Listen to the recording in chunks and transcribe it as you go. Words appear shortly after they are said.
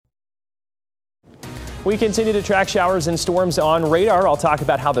We continue to track showers and storms on radar. I'll talk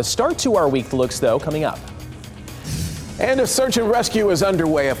about how the start to our week looks, though, coming up. And a search and rescue is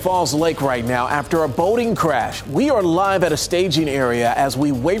underway at Falls Lake right now after a boating crash. We are live at a staging area as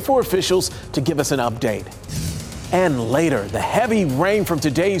we wait for officials to give us an update. And later, the heavy rain from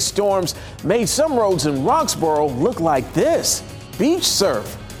today's storms made some roads in Roxborough look like this. Beach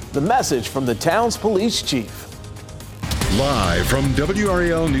surf. The message from the town's police chief. Live from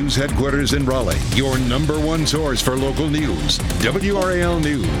WRAL News headquarters in Raleigh, your number one source for local news. WRAL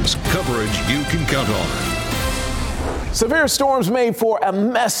News, coverage you can count on. Severe storms made for a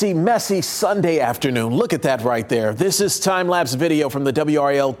messy Sunday afternoon. Look at that right there. This is time-lapse video from the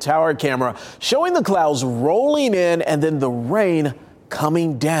WRAL tower camera showing the clouds rolling in and then the rain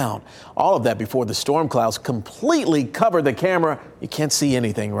coming down. All of that before the storm clouds completely covered the camera. You can't see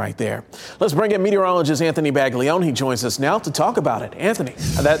anything right there. Let's bring in meteorologist Anthony Baglione. He joins us now to talk about it. Anthony.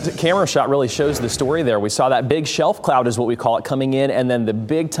 That camera shot really shows the story there. We saw that big shelf cloud is what we call it coming in, and then the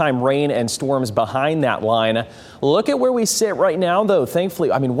big time rain and storms behind that line. Look at where we sit right now, though.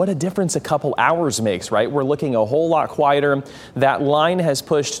 Thankfully, I mean, what a difference a couple hours makes, right? We're looking a whole lot quieter. That line has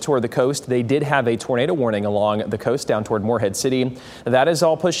pushed toward the coast. They did have a tornado warning along the coast down toward Morehead City. That is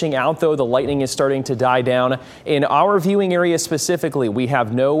all pushing out, though. The lightning is starting to die down. In our viewing area specifically, we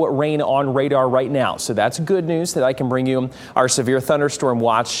have no rain on radar right now. So that's good news that I can bring you. Our severe thunderstorm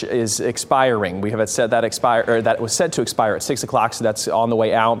watch is expiring. We have set that that was set to expire at 6 o'clock. So that's on the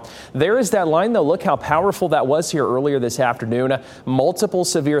way out. There is that line, though. Look how powerful that was here earlier this afternoon. Multiple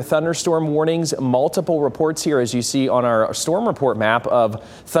severe thunderstorm warnings, multiple reports here, as you see on our storm report map of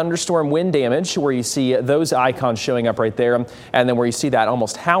thunderstorm wind damage, where you see those icons showing up right there. And then where you see that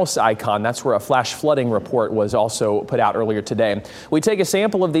almost house icon, that's where a flash flooding report was also put out earlier today. We take a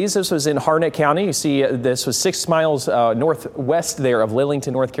sample of these. This was in Harnett County. You see this was 6 miles northwest there of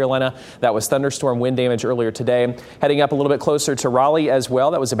Lillington, North Carolina. That was thunderstorm wind damage earlier today. Heading up a little bit closer to Raleigh as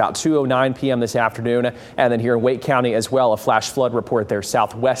well. That was about 2:09 p.m. this afternoon. And then here in Wake County as well, a flash flood report there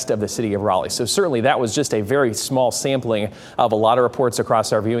southwest of the city of Raleigh. So certainly that was just a very small sampling of a lot of reports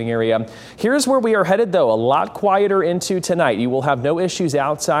across our viewing area. Here's where we are headed, though. A lot quieter into tonight. You will have no issues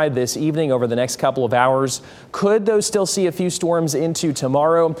outside this evening over the next couple of hours. Could, though, still see a few storms into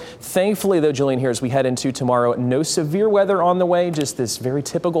tomorrow. Thankfully, though, Julian, here as we head into tomorrow, no severe weather on the way, just this very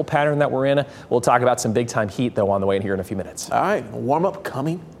typical pattern that we're in. We'll talk about some big time heat, though, on the way in here in a few minutes. All right, warm up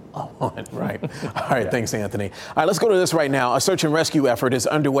coming. Oh, right. All right. Thanks, Anthony. All right, let's go to this right now. A search and rescue effort is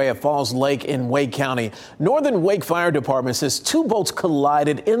underway at Falls Lake in Wake County. Northern Wake Fire Department says 2 boats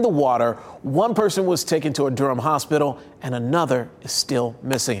collided in the water. 1 person was taken to a Durham hospital and another is still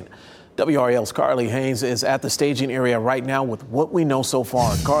missing. WRAL's Carly Haynes is at the staging area right now with what we know so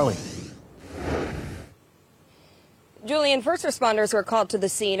far. Carly. Julian, first responders were called to the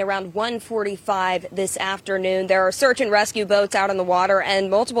scene around 1:45 this afternoon. There are search and rescue boats out in the water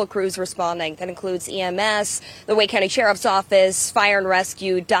and multiple crews responding. That includes EMS, the Wake County Sheriff's Office, fire and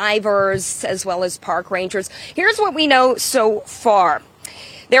rescue, divers, as well as park rangers. Here's what we know so far.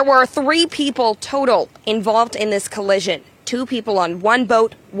 There were 3 people total involved in this collision. 2 people on one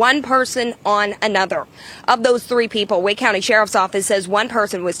boat, 1 person on another. Of those 3 people, Wake County Sheriff's Office says 1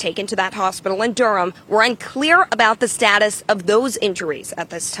 person was taken to that hospital in Durham. We're unclear about the status of those injuries at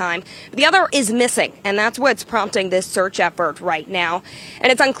this time. The other is missing, and that's what's prompting this search effort right now. And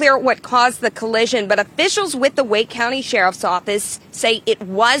it's unclear what caused the collision, but officials with the Wake County Sheriff's Office say it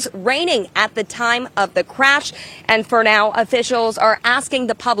was raining at the time of the crash. And for now, officials are asking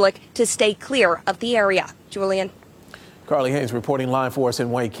the public to stay clear of the area. Julian. Carly Haynes reporting live for us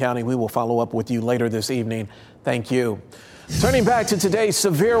in Wake County. We will follow up with you later this evening. Thank you. Turning back to today's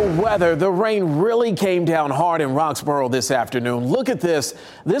severe weather, the rain really came down hard in Roxborough this afternoon. Look at this.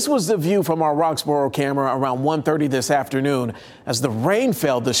 This was the view from our Roxborough camera around 1:30 this afternoon. As the rain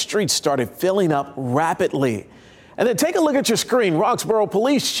fell, the streets started filling up rapidly. And then take a look at your screen. Roxborough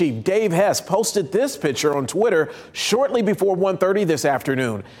Police Chief Dave Hess posted this picture on Twitter shortly before 1:30 this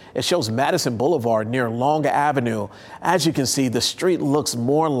afternoon. It shows Madison Boulevard near Long Avenue. As you can see, the street looks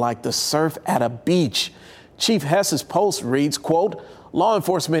more like the surf at a beach. Chief Hess's post reads, quote, "Law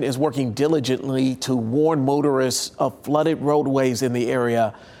enforcement is working diligently to warn motorists of flooded roadways in the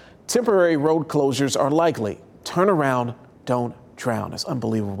area. Temporary road closures are likely. Turn around, don't drown." It's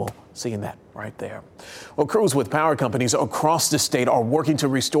unbelievable seeing that right there. Well, crews with power companies across the state are working to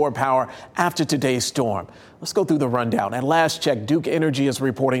restore power after today's storm. Let's go through the rundown. At last check, Duke Energy is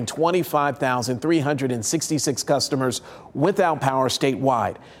reporting 25,366 customers without power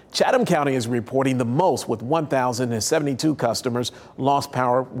statewide. Chatham County is reporting the most with 1,072 customers lost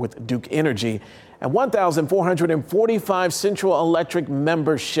power with Duke Energy. and 1,445 Central Electric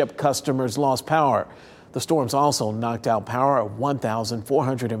membership customers lost power. The storms also knocked out power of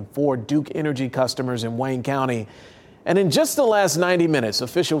 1,404 Duke Energy customers in Wayne County. And in just the last 90 minutes,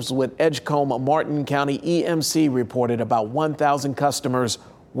 officials with Edgecombe Martin County EMC reported about 1,000 customers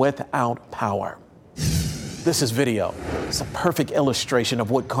without power. This is video. It's a perfect illustration of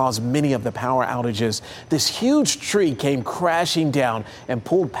what caused many of the power outages. This huge tree came crashing down and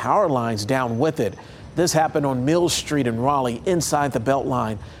pulled power lines down with it. This happened on Mills Street in Raleigh, inside the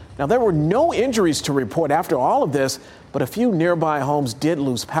Beltline. Now, there were no injuries to report after all of this, but a few nearby homes did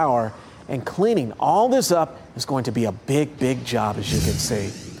lose power. And cleaning all this up is going to be a big job, as you can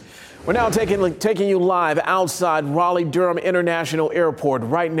see. We're now taking you live outside Raleigh-Durham International Airport.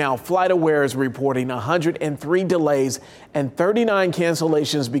 Right now, FlightAware is reporting 103 delays and 39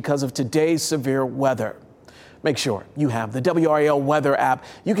 cancellations because of today's severe weather. Make sure you have the WRAL weather app.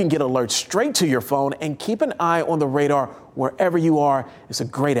 You can get alerts straight to your phone and keep an eye on the radar wherever you are. It's a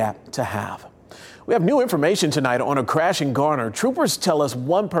great app to have. We have new information tonight on a crash in Garner. Troopers tell us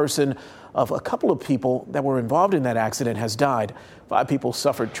one person of a couple of people that were involved in that accident has died. 5 people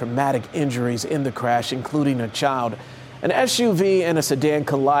suffered traumatic injuries in the crash, including a child. An SUV and a sedan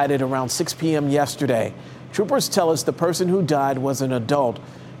collided around 6 p.m. yesterday. Troopers tell us the person who died was an adult.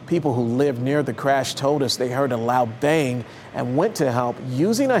 People who lived near the crash told us they heard a loud bang and went to help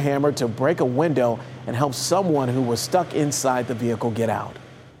using a hammer to break a window and help someone who was stuck inside the vehicle get out.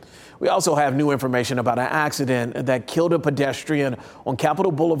 We also have new information about an accident that killed a pedestrian on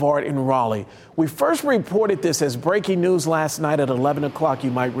Capitol Boulevard in Raleigh. We first reported this as breaking news last night at 11 o'clock, you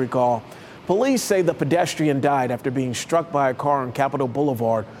might recall. Police say the pedestrian died after being struck by a car on Capitol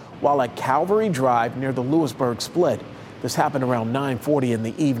Boulevard while at Calvary Drive near the Lewisburg split. This happened around 9:40 in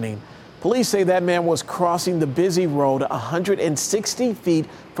the evening. Police say that man was crossing the busy road 160 feet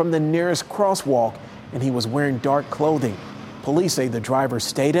from the nearest crosswalk, and he was wearing dark clothing. Police say the driver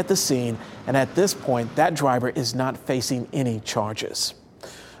stayed at the scene, and at this point, that driver is not facing any charges.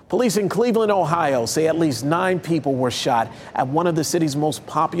 Police in Cleveland, Ohio say at least 9 people were shot at one of the city's most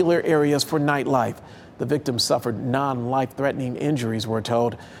popular areas for nightlife. The victims suffered non-life-threatening injuries, we're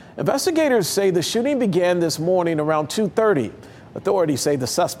told. Investigators say the shooting began this morning around 2:30. Authorities say the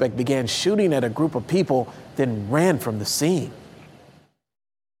suspect began shooting at a group of people, then ran from the scene.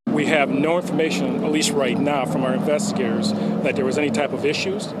 We have no information, at least right now, from our investigators that there was any type of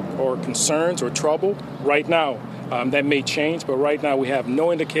issues or concerns or trouble. Right now, that may change, but right now we have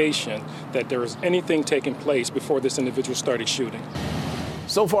no indication that there is anything taking place before this individual started shooting.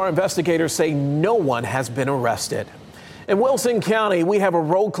 So far, investigators say no one has been arrested. In Wilson County, we have a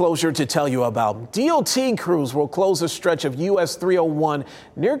road closure to tell you about. DOT crews will close a stretch of US 301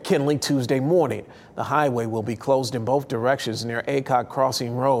 near Kinley Tuesday morning. The highway will be closed in both directions near Aycock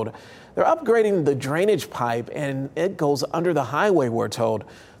Crossing Road. They're upgrading the drainage pipe, and it goes under the highway, we're told.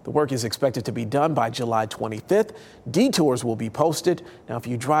 The work is expected to be done by July 25th. Detours will be posted. Now, if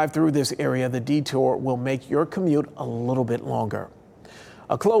you drive through this area, the detour will make your commute a little bit longer.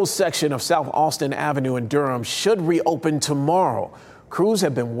 A closed section of South Austin Avenue in Durham should reopen tomorrow. Crews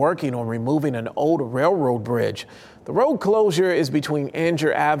have been working on removing an old railroad bridge. The road closure is between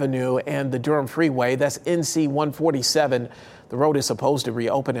Anger Avenue and the Durham Freeway. That's NC 147. The road is supposed to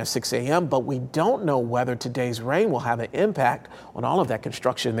reopen at 6 a.m., but we don't know whether today's rain will have an impact on all of that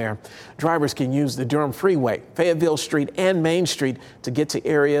construction there. Drivers can use the Durham Freeway, Fayetteville Street, and Main Street to get to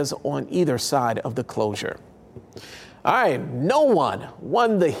areas on either side of the closure. All right, no one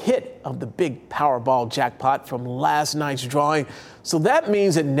won the hit of the big Powerball jackpot from last night's drawing, so that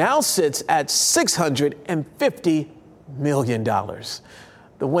means it now sits at $650 million.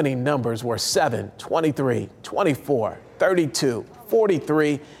 The winning numbers were 7, 23, 24, 32,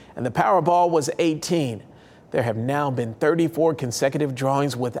 43, and the Powerball was 18. There have now been 34 consecutive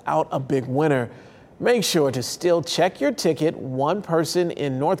drawings without a big winner. Make sure to still check your ticket. One person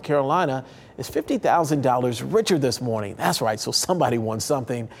in North Carolina is $50,000 richer this morning. That's right, so somebody won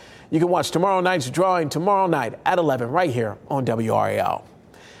something. You can watch tomorrow night's drawing tomorrow night at 11 right here on WRAL.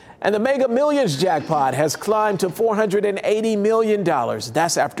 And the Mega Millions jackpot has climbed to $480 million.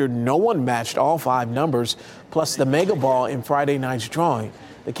 That's after no one matched all 5 numbers, plus the Mega Ball in Friday night's drawing.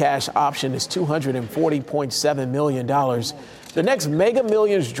 The cash option is $240.7 million. The next Mega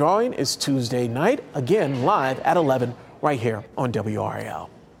Millions drawing is Tuesday night, again live at 11 right here on WRAL.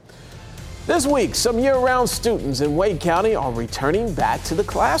 This week, some year-round students in Wake County are returning back to the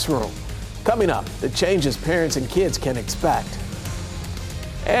classroom. Coming up, the changes parents and kids can expect.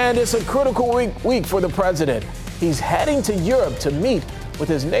 And it's a critical week for the president. He's heading to Europe to meet with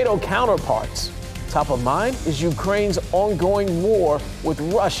his NATO counterparts. Top of mind is Ukraine's ongoing war with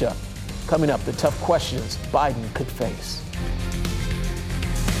Russia. Coming up, the tough questions Biden could face.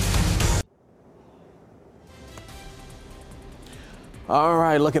 All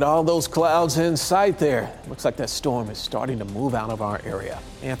right, look at all those clouds in sight there. Looks like that storm is starting to move out of our area.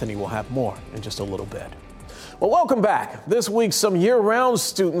 Anthony will have more in just a little bit. Well, welcome back. This week, some year-round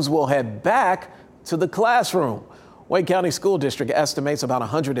students will head back to the classroom. Wake County School District estimates about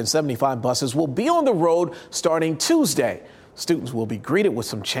 175 buses will be on the road starting Tuesday. Students will be greeted with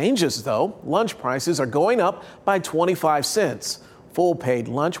some changes, though. Lunch prices are going up by 25 cents. Full paid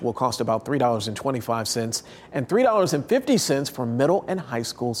lunch will cost about $3.25 and $3.50 for middle and high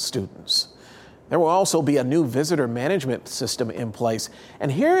school students. There will also be a new visitor management system in place, and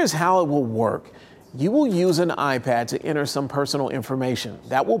here is how it will work. You will use an iPad to enter some personal information.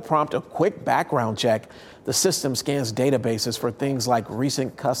 That will prompt a quick background check. The system scans databases for things like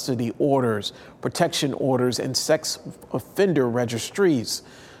recent custody orders, protection orders, and sex offender registries.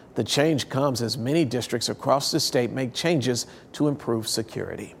 The change comes as many districts across the state make changes to improve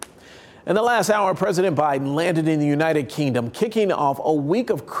security. In the last hour, President Biden landed in the United Kingdom, kicking off a week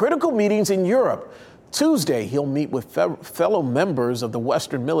of critical meetings in Europe. Tuesday, he'll meet with fellow members of the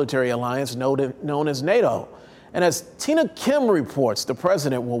Western Military Alliance known as NATO. And as Tina Kim reports, the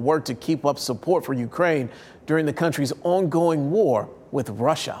president will work to keep up support for Ukraine during the country's ongoing war with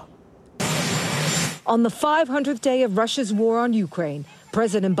Russia. On the 500th day of Russia's war on Ukraine,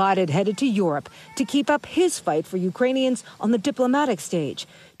 President Biden headed to Europe to keep up his fight for Ukrainians on the diplomatic stage.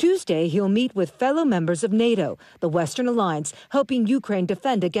 Tuesday, he'll meet with fellow members of NATO, the Western Alliance, helping Ukraine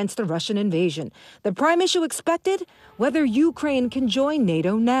defend against the Russian invasion. The prime issue expected? Whether Ukraine can join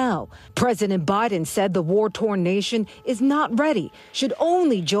NATO now. President Biden said the war-torn nation is not ready, should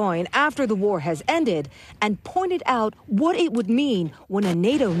only join after the war has ended, and pointed out what it would mean when a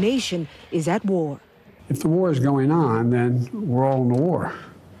NATO nation is at war. If the war is going on, then we're all in a war.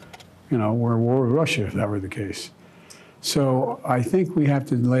 You know, we're at war with Russia, if that were the case. So I think we have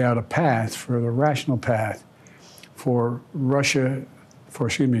to lay out a path, for the rational path, for Ukraine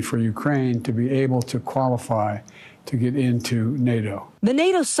to be able to qualify to get into NATO. The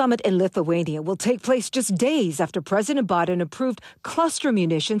NATO summit in Lithuania will take place just days after President Biden approved cluster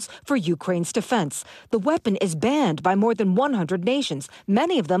munitions for Ukraine's defense. The weapon is banned by more than 100 nations.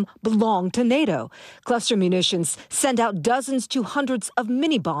 Many of them belong to NATO. Cluster munitions send out dozens to hundreds of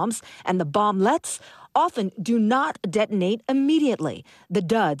mini bombs, and the bomblets often do not detonate immediately. The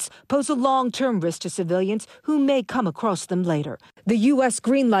duds pose a long-term risk to civilians who may come across them later. The U.S.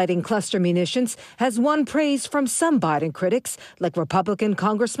 greenlighting cluster munitions has won praise from some Biden critics, like Republican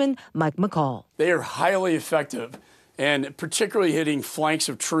Congressman Mike McCall. They are highly effective, and particularly hitting flanks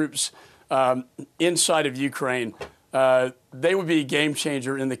of troops inside of Ukraine. They would be a game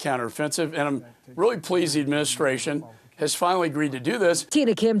changer in the counteroffensive, and I'm really pleased the administration has finally agreed to do this.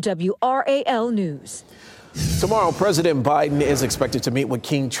 Tina Kim, WRAL News. Tomorrow, President Biden is expected to meet with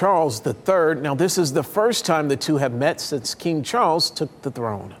King Charles III. Now, this is the first time the two have met since King Charles took the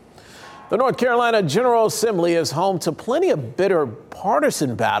throne. The North Carolina General Assembly is home to plenty of bitter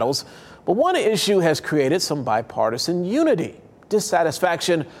partisan battles, but one issue has created some bipartisan unity: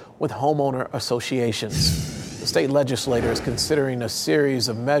 dissatisfaction with homeowner associations. The state legislature is considering a series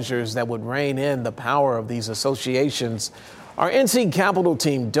of measures that would rein in the power of these associations. Our NC Capitol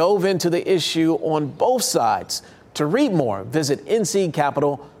team dove into the issue on both sides. To read more, visit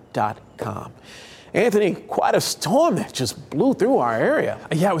nccapital.com. Anthony, quite a storm that just blew through our area.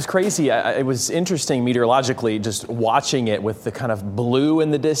 Yeah, it was crazy. It was interesting meteorologically, just watching it with the kind of blue in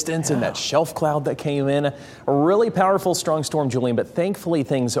the distance and that shelf cloud that came in. A really powerful, strong storm, Julian, but thankfully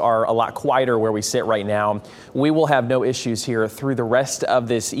things are a lot quieter where we sit right now. We will have no issues here through the rest of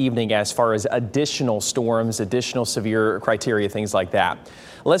this evening as far as additional storms, additional severe criteria, things like that.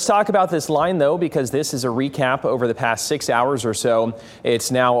 Let's talk about this line, though, because this is a recap over the past 6 hours or so. It's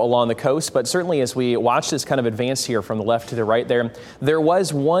now along the coast, but certainly as we watch this kind of advance here from the left to the right there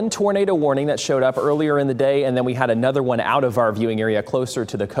was one tornado warning that showed up earlier in the day, and then we had another one out of our viewing area closer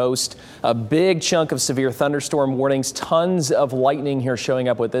to the coast. A big chunk of severe thunderstorm warnings, tons of lightning here showing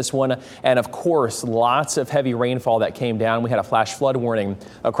up with this one, and of course, lots of heavy rainfall that came down. We had a flash flood warning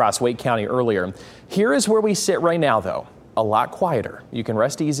across Wake County earlier. Here is where we sit right now, though. A lot quieter. You can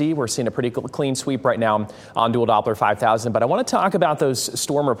rest easy. We're seeing a pretty clean sweep right now on Dual Doppler 5000. But I want to talk about those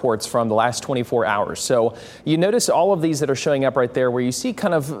storm reports from the last 24 hours. So you notice all of these that are showing up right there where you see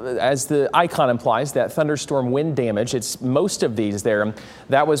kind of, as the icon implies, that thunderstorm wind damage. It's most of these there.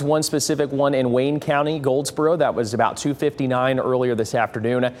 That was one specific one in Wayne County, Goldsboro. That was about 2:59 earlier this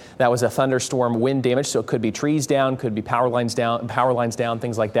afternoon. That was a thunderstorm wind damage. So it could be trees down, could be power lines down,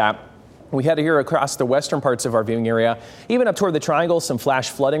 things like that. We head here across the western parts of our viewing area, even up toward the triangle, some flash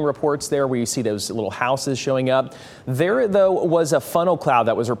flooding reports there where you see those little houses showing up. There, though, was a funnel cloud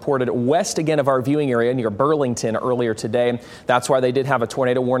that was reported west again of our viewing area near Burlington earlier today. That's why they did have a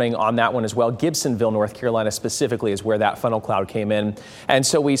tornado warning on that one as well. Gibsonville, North Carolina specifically is where that funnel cloud came in. And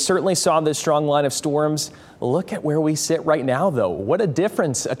so we certainly saw this strong line of storms. Look at where we sit right now, though. What a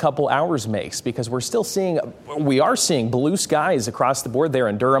difference a couple hours makes, because we are seeing blue skies across the board there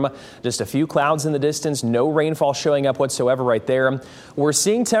in Durham. Just a few clouds in the distance, no rainfall showing up whatsoever right there. We're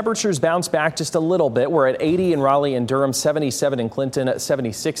seeing temperatures bounce back just a little bit. We're at 80 in Raleigh and Durham, 77 in Clinton,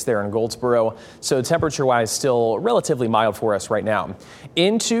 76 there in Goldsboro. So temperature-wise, still relatively mild for us right now.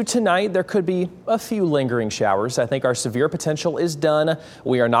 Into tonight, there could be a few lingering showers. I think our severe potential is done.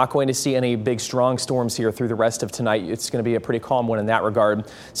 We are not going to see any big, strong storms here through the rest of tonight. It's going to be a pretty calm one in that regard.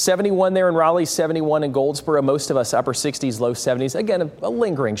 71 there in Raleigh, 71 in Goldsboro. Most of us upper 60s, low 70s. Again, a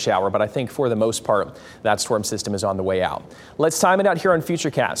lingering shower, but I think for the most part, that storm system is on the way out. Let's time it out here on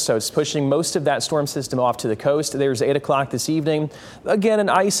Futurecast. So it's pushing most of that storm system off to the coast. There's 8 o'clock this evening. Again, an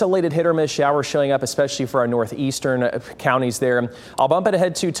isolated hit or miss shower showing up, especially for our northeastern counties there. I'll bump it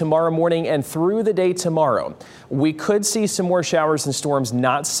ahead to tomorrow morning and through the day tomorrow. We could see some more showers and storms,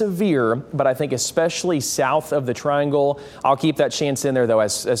 not severe, but I think especially south of the triangle. I'll keep that chance in there, though,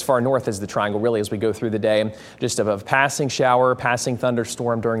 as far north as the triangle, really, as we go through the day. Just of a passing shower, passing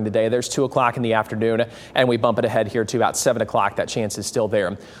thunderstorm during the day. There's 2 o'clock in the afternoon, and we bump it ahead here to about 7 o'clock. That chance is still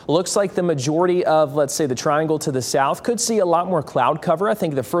there. Looks like the majority of, let's say, the triangle to the south could see a lot more cloud cover. I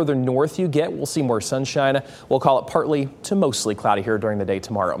think the further north you get, we'll see more sunshine. We'll call it partly to mostly cloudy here during the day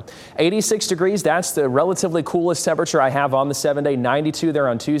tomorrow. 86 degrees, that's the relatively coolest temperature I have on the 7-day. 92 there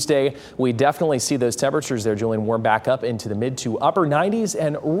on Tuesday. We definitely see those temperatures there, Julian, warm back up into the mid to upper 90s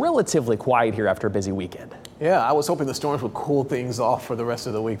and relatively quiet here after a busy weekend. Yeah, I was hoping the storms would cool things off for the rest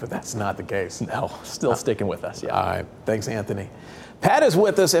of the week, but that's not the case. No, still sticking with us. Yeah. All right. Thanks, Anthony. Pat is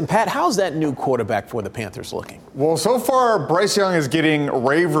with us. And Pat, how's that new quarterback for the Panthers looking? Well, so far, Bryce Young is getting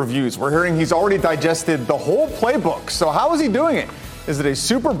rave reviews. We're hearing he's already digested the whole playbook. So how is he doing it? Is it a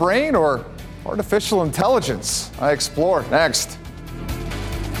super brain or artificial intelligence? I explore next.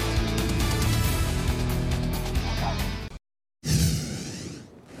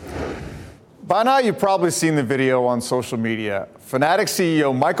 By now, you've probably seen the video on social media. Fanatics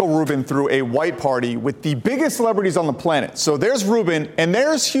CEO Michael Rubin threw a white party with the biggest celebrities on the planet. So there's Rubin, and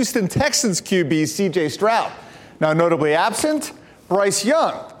there's Houston Texans QB C.J. Stroud. Now, notably absent, Bryce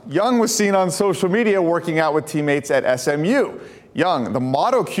Young. Young was seen on social media working out with teammates at SMU. Young, the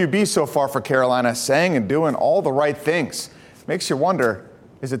motto QB so far for Carolina, saying and doing all the right things. Makes you wonder,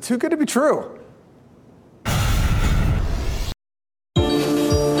 is it too good to be true?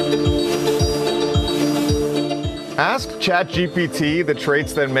 Ask ChatGPT the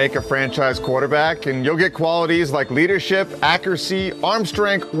traits that make a franchise quarterback, and you'll get qualities like leadership, accuracy, arm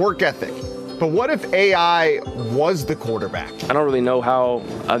strength, work ethic. But what if AI was the quarterback? I don't really know how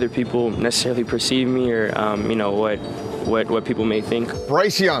other people necessarily perceive me or, what people may think.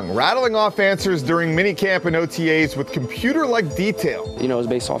 Bryce Young rattling off answers during minicamp and OTAs with computer-like detail. It's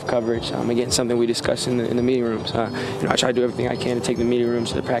based off coverage. Again, something we discuss in the meeting rooms. I try to do everything I can to take the meeting rooms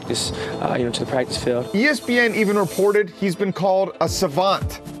to the practice, to the practice field. ESPN even reported he's been called a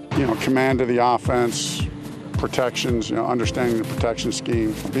savant. Command of the offense, protections, understanding the protection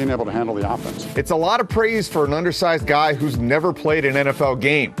scheme, being able to handle the offense. It's a lot of praise for an undersized guy who's never played an NFL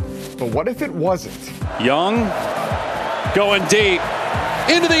game. But what if it wasn't? Young going deep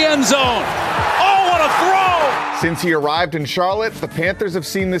into the end zone. Oh, what a throw! Since he arrived in Charlotte, the Panthers have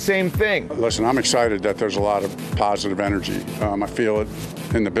seen the same thing. Listen, I'm excited that there's a lot of positive energy. I feel it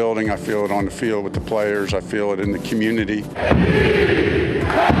in the building. I feel it on the field with the players. I feel it in the community.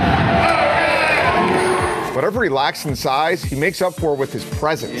 Whatever he lacks in size, he makes up for with his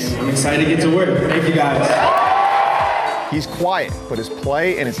presence. I'm excited to get to work. Thank you, guys. He's quiet, but his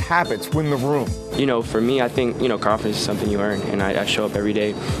play and his habits win the room. For me, I think, confidence is something you earn, and I show up every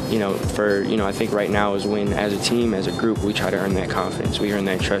day, I think right now is when, as a team, as a group, we try to earn that confidence. We earn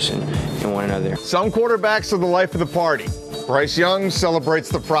that trust in one another. Some quarterbacks are the life of the party. Bryce Young celebrates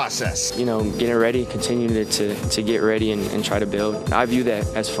the process. Getting ready, continue to get ready and try to build. I view that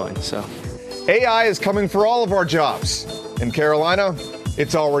as fun, so. AI is coming for all of our jobs. In Carolina,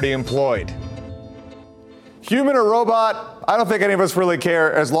 it's already employed. Human or robot, I don't think any of us really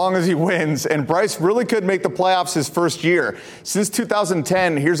care as long as he wins. And Bryce really could make the playoffs his first year. Since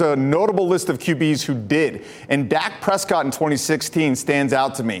 2010, here's a notable list of QBs who did. And Dak Prescott in 2016 stands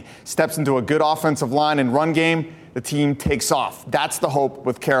out to me. Steps into a good offensive line and run game. the team takes off. That's the hope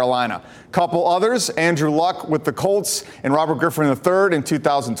with Carolina. Couple others, Andrew Luck with the Colts and Robert Griffin III in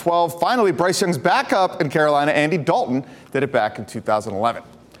 2012. Finally, Bryce Young's backup in Carolina, Andy Dalton, did it back in 2011.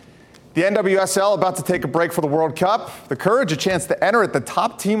 The NWSL about to take a break for the World Cup. The Courage a chance to enter at the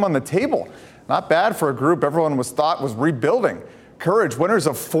top team on the table. Not bad for a group everyone thought was rebuilding. Courage winners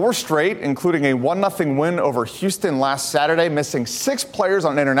of 4 straight, including a 1-0 win over Houston last Saturday, missing 6 players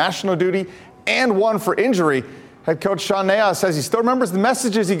on international duty and 1 for injury. Head coach Sean Nahas says he still remembers the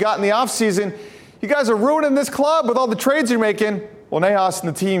messages he got in the offseason. You guys are ruining this club with all the trades you're making. Well, Nahas and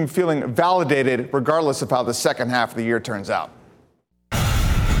the team feeling validated regardless of how the second half of the year turns out.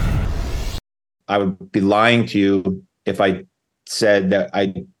 I would be lying to you if I said that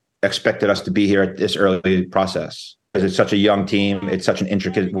I expected us to be here at this early process. Because it's such a young team. It's such an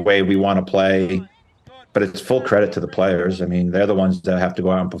intricate way we want to play. But it's full credit to the players. I mean, they're the ones that have to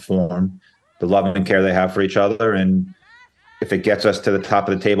go out and perform. The love and care they have for each other. And if it gets us to the top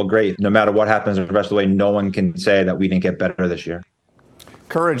of the table, great. No matter what happens the rest of the way, no one can say that we didn't get better this year.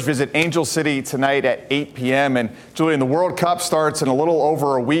 Courage visit Angel City tonight at 8 p.m. And, Julian, the World Cup starts in a little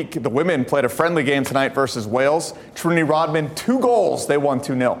over a week. The women played a friendly game tonight versus Wales. Trinity Rodman, 2 goals. They won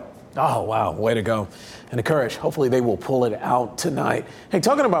 2-0. Oh, wow. Way to go. And the Courage, hopefully they will pull it out tonight. Hey,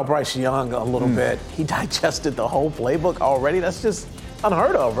 talking about Bryce Young a little bit, he digested the whole playbook already. That's just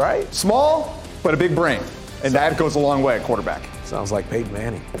unheard of, right? Small, but a big brain. And that goes a long way at quarterback. Sounds like Peyton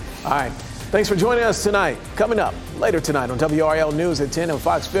Manning. All right. Thanks for joining us tonight. Coming up later tonight on WRAL News at 10 and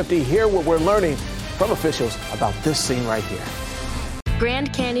Fox 50, hear what we're learning from officials about this scene right here.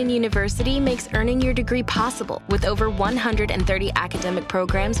 Grand Canyon University makes earning your degree possible with over 130 academic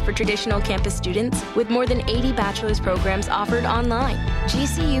programs for traditional campus students, with more than 80 bachelor's programs offered online.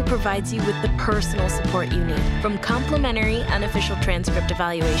 GCU provides you with the personal support you need, from complimentary unofficial transcript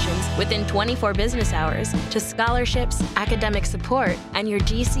evaluations within 24 business hours to scholarships, academic support, and your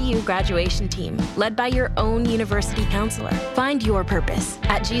GCU graduation team, led by your own university counselor. Find your purpose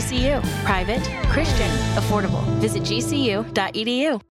at GCU. Private, Christian, affordable. Visit gcu.edu.